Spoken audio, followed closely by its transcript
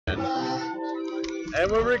And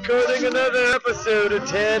we're recording another episode of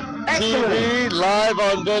TedTV live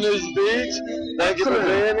on Venice Beach. Thank you for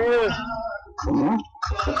being here.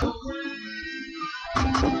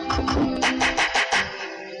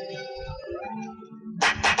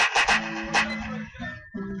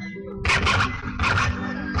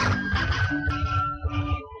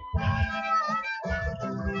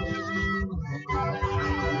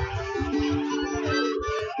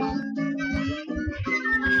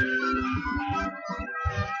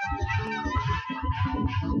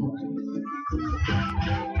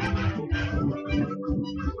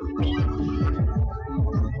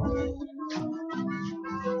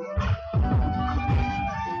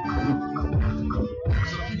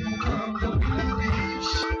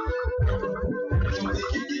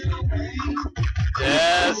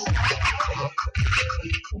 Yes.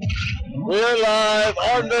 We're live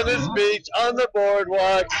on Venice Beach on the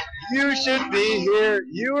boardwalk. You should be here.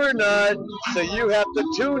 You are not, so you have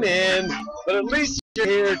to tune in. But at least you're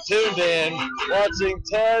here tuned in, watching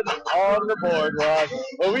Ted on the boardwalk,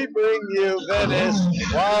 where we bring you Venice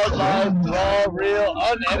wildlife, raw, real,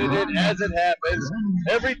 unedited as it happens.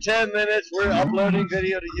 Every 10 minutes, we're uploading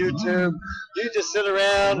video to YouTube. You just sit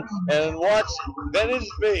around and watch Venice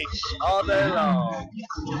Beach all day long.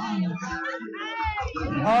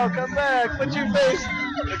 Oh, come back. Put your face.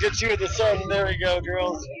 Look at you in the sun. There we go,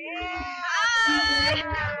 girls. Hi!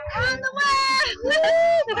 On the way!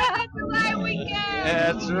 July weekend!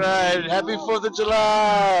 That's right. Happy 4th of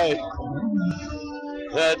July.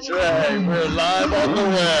 That's right. We're live on the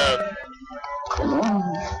web.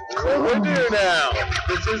 What we do now,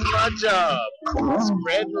 this is my job.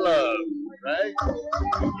 Spread love. Right?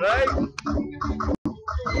 Right?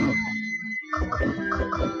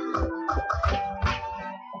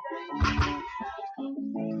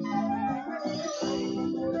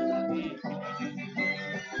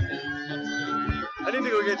 I need to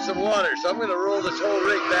go get some water, so I'm going to roll this whole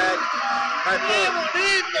rig back.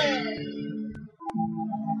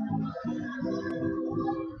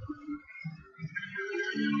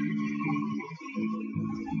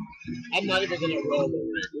 I'm not even going to roll the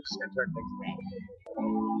rig. We're just going to turn things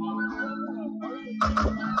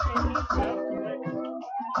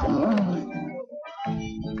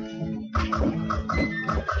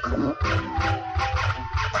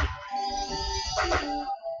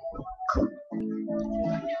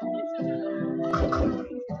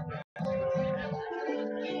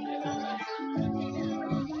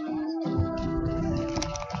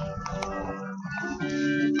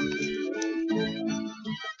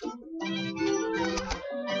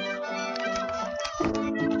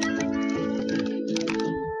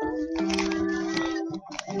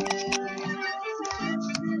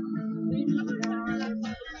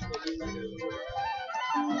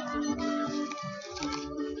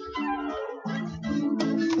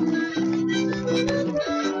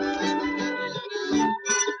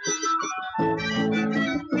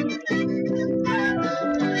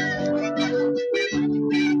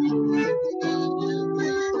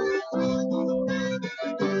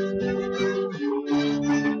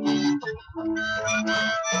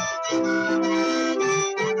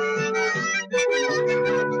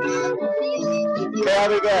Okay, I'll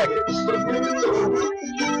be back.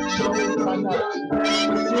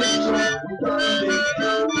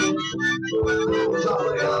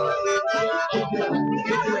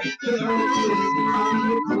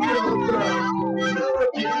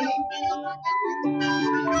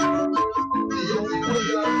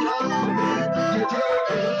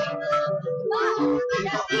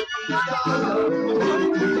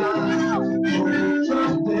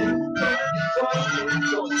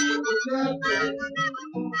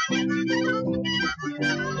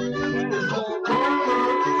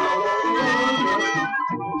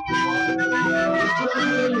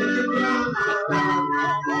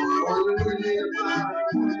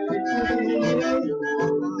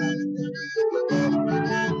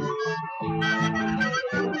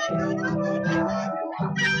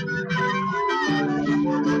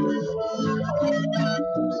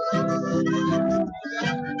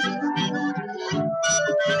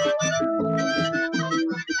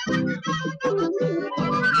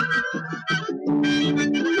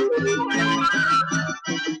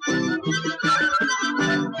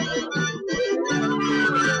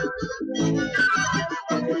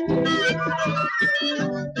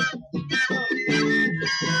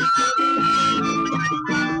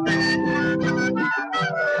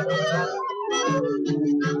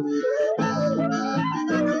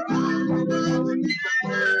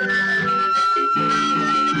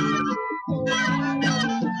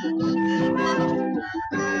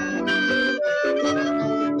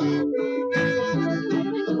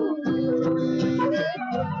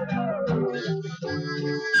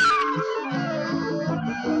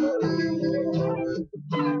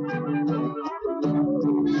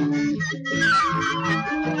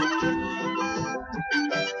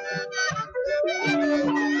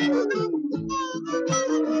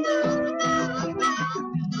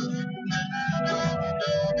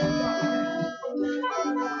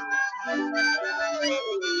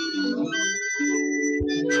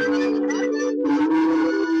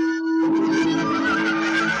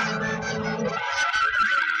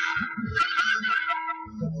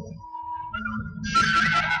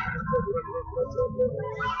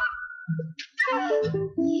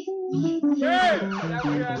 All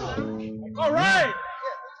right.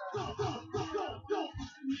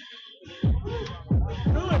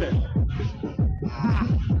 Good.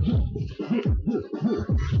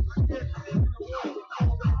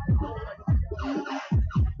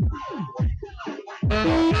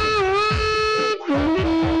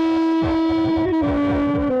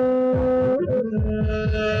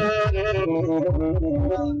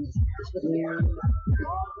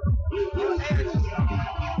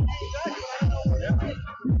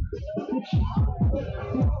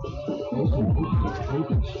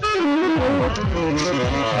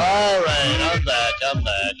 All right, I'm back.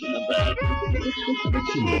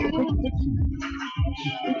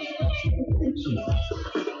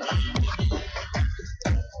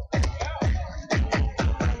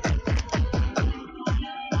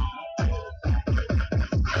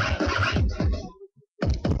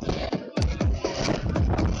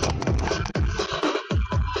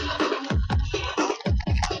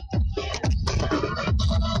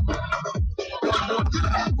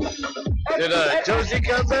 Did Josie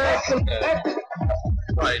come back?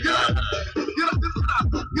 Probably not.